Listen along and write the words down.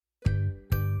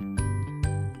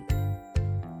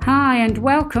Hi and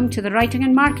welcome to the Writing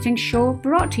and Marketing Show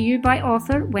brought to you by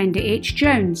author Wendy H.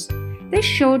 Jones. This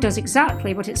show does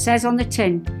exactly what it says on the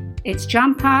tin. It's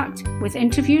jam-packed with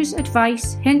interviews,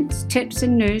 advice, hints, tips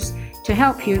and news to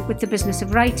help you with the business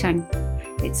of writing.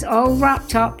 It's all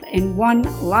wrapped up in one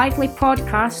lively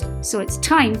podcast, so it's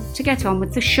time to get on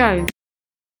with the show.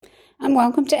 And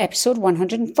welcome to episode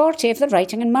 140 of the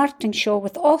Writing and Marketing Show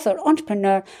with author,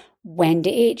 entrepreneur Wendy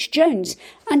H. Jones.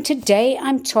 And today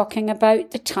I'm talking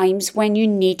about the times when you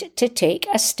need to take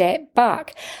a step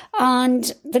back.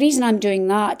 And the reason I'm doing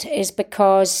that is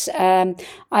because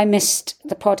I missed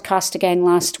the podcast again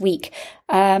last week.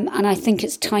 And I think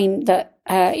it's time that,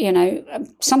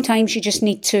 sometimes you just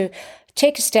need to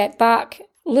take a step back,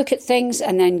 look at things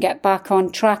and then get back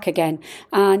on track again.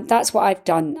 And that's what I've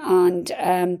done. And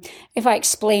if I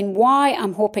explain why,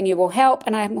 I'm hoping you will help,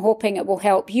 and I'm hoping it will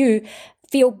help you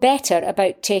feel better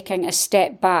about taking a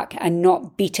step back and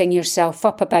not beating yourself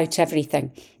up about everything.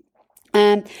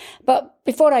 But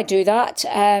before I do that,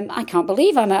 I can't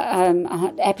believe I'm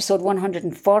at episode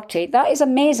 140. That is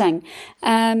amazing.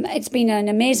 It's been an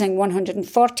amazing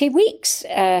 140 weeks.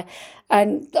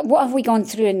 And what have we gone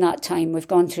through in that time? We've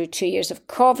gone through 2 years of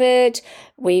COVID.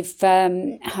 We've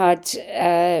had,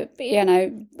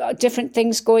 different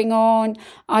things going on.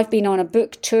 I've been on a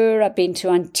book tour. I've been to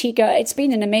Antigua. It's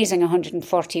been an amazing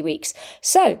 140 weeks.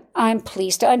 So I'm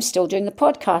pleased that I'm still doing the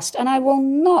podcast and I will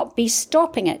not be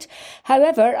stopping it.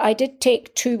 However, I did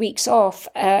take 2 weeks off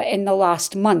in the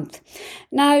last month.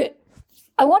 Now,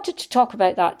 I wanted to talk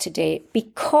about that today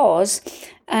because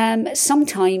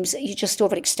sometimes you just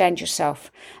overextend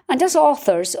yourself. And as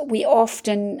authors, we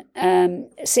often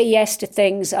say yes to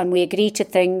things and we agree to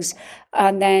things,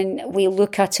 and then we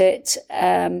look at it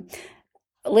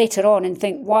later on and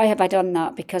think, why have I done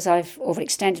that? Because I've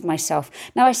overextended myself.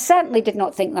 Now, I certainly did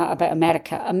not think that about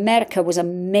America. America was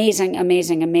amazing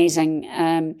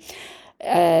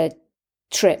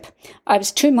trip. I was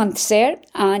 2 months there,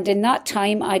 and in that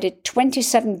time I did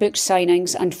 27 book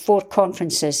signings and 4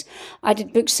 conferences. I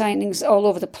did book signings all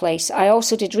over the place. I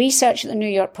also did research at the New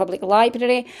York Public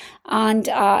Library and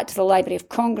at the Library of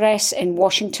Congress in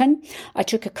Washington. I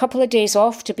took a couple of days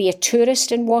off to be a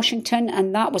tourist in Washington,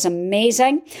 and that was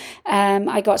amazing.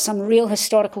 I got some real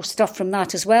historical stuff from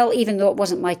that as well, even though it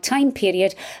wasn't my time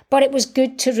period, but it was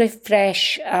good to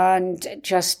refresh and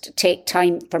just take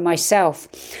time for myself.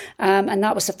 And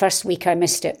that was the first week I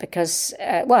missed it because,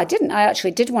 I didn't. I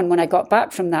actually did one when I got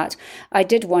back from that. I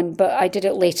did one, but I did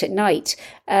it late at night.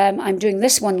 I'm doing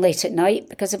this one late at night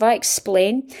because if I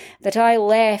explain that I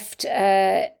left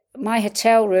my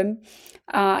hotel room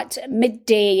at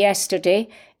midday yesterday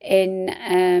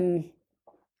in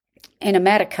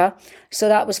America, so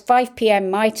that was 5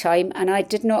 p.m. my time, and I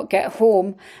did not get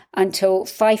home until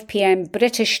 5 p.m.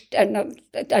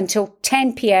 until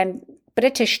 10 p.m.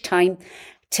 British time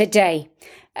today.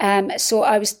 So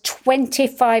I was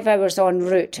 25 hours en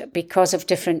route because of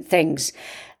different things.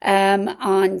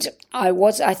 And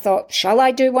I thought, shall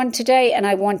I do one today? And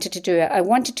I wanted to do it. I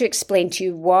wanted to explain to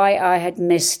you why I had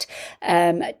missed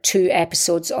 2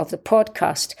 episodes of the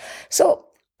podcast. So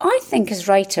I think as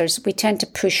writers, we tend to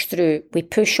push through, we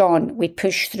push on, we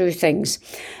push through things.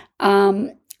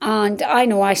 And I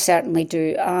know I certainly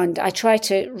do. And I try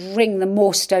to wring the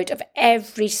most out of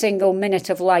every single minute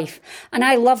of life. And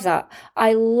I love that.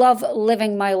 I love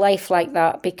living my life like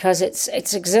that because it's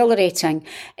exhilarating.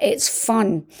 It's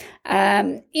fun.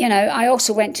 I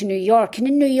also went to New York, and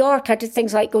in New York, I did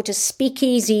things like go to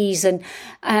speakeasies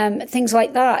and things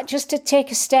like that, just to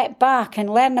take a step back and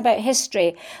learn about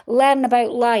history, learn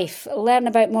about life, learn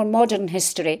about more modern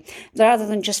history, rather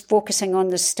than just focusing on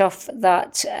the stuff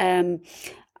that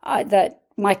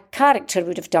my character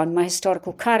would have done, my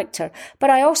historical character. But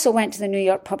I also went to the New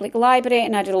York Public Library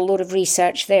and I did a load of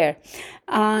research there.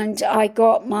 And I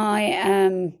got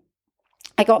my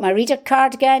reader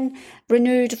card again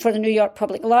renewed for the New York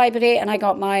Public Library, and I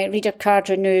got my reader card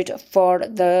renewed for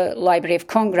the Library of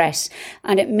Congress.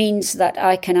 And it means that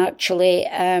I can actually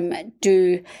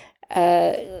do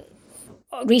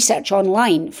research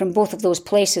online from both of those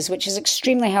places, which is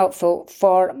extremely helpful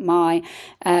for my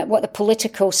what the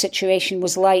political situation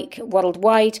was like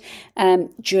worldwide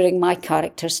during my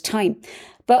character's time.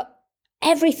 But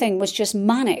everything was just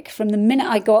manic from the minute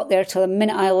I got there till the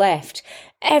minute I left.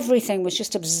 Everything was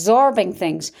just absorbing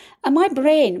things. And my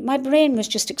brain was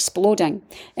just exploding.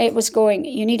 It was going,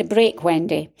 you need a break,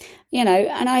 Wendy. And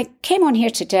I came on here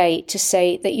today to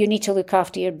say that you need to look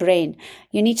after your brain.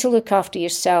 You need to look after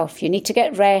yourself. You need to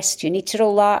get rest. You need to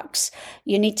relax.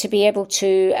 You need to be able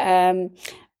to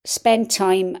spend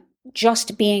time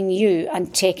just being you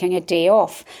and taking a day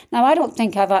off. Now, I don't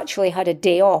think I've actually had a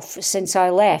day off since I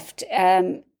left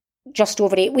just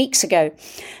over 8 weeks ago.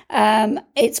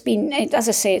 It's been, as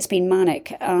I say, it's been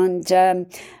manic. And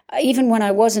even when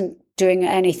I wasn't doing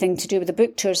anything to do with the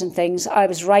book tours and things, I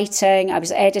was writing, I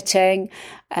was editing,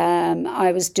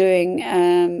 I was doing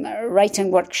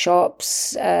writing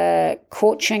workshops,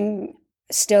 coaching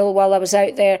still while I was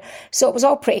out there. So it was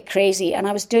all pretty crazy, and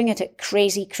I was doing it at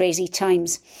crazy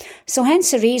times. So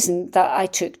hence the reason that I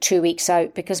took 2 weeks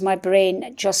out, because my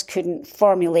brain just couldn't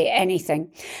formulate anything.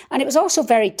 And it was also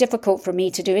very difficult for me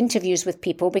to do interviews with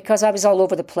people because I was all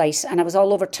over the place and I was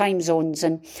all over time zones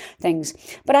and things.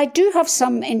 But I do have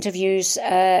some interviews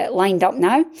lined up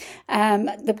now.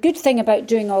 The good thing about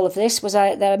doing all of this was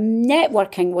the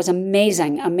networking was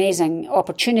amazing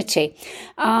opportunity.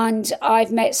 And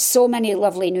I've met so many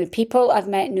lovely new people. I've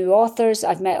met new authors.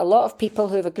 I've met a lot of people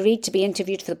who have agreed to be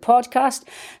interviewed for the podcast.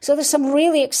 So there's some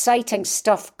really exciting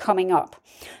stuff coming up.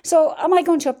 So am I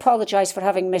going to apologise for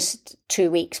having missed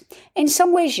 2 weeks? In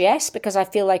some ways, yes, because I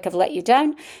feel like I've let you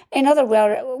down. In other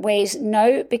ways,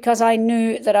 no, because I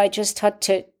knew that I just had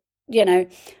to,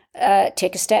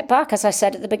 take a step back. As I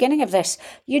said at the beginning of this,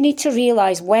 you need to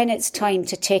realise when it's time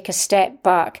to take a step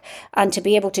back and to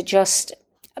be able to just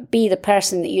be the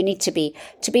person that you need to be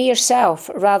yourself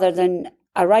rather than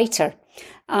a writer.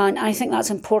 And I think that's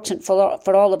important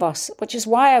for all of us, which is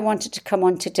why I wanted to come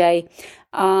on today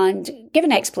and give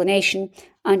an explanation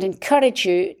and encourage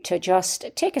you to just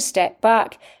take a step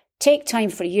back, take time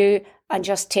for you, and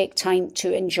just take time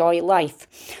to enjoy life.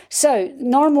 So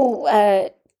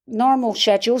normal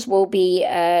schedules will be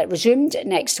resumed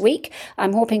next week.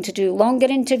 I'm hoping to do longer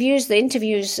interviews. The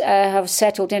interviews have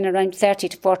settled in around 30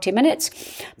 to 40 minutes,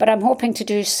 but I'm hoping to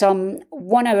do some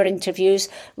 1 hour interviews,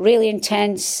 really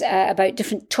intense, about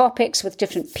different topics with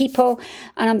different people,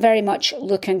 and I'm very much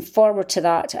looking forward to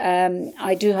that.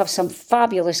 I do have some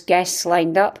fabulous guests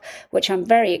lined up, which I'm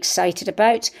very excited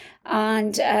about,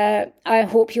 and I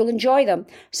hope you'll enjoy them.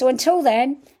 So until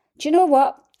then, do you know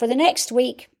what? For the next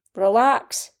week,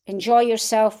 relax, enjoy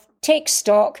yourself, take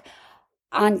stock,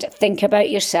 and think about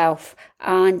yourself.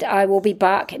 And I will be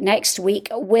back next week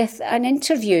with an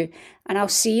interview, and I'll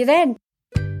see you then.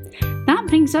 That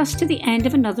brings us to the end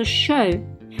of another show.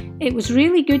 It was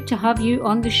really good to have you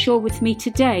on the show with me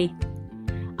today.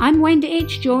 I'm Wendy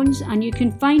H. Jones, and you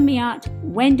can find me at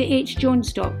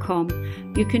wendyhjones.com.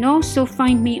 You can also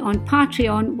find me on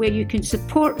Patreon, where you can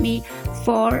support me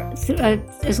for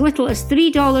as little as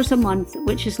 $3 a month,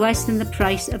 which is less than the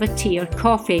price of a tea or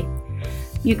coffee.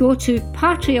 You go to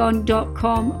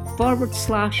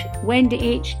patreon.com/Wendy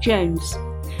H. Jones.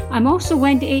 I'm also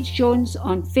Wendy H. Jones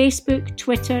on Facebook,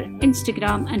 Twitter,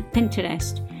 Instagram, and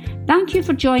Pinterest. Thank you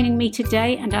for joining me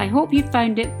today, and I hope you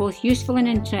found it both useful and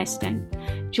interesting.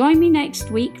 Join me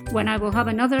next week when I will have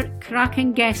another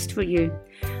cracking guest for you.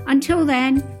 Until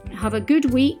then, have a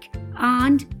good week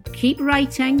and keep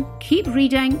writing, keep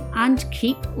reading, and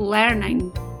keep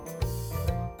learning.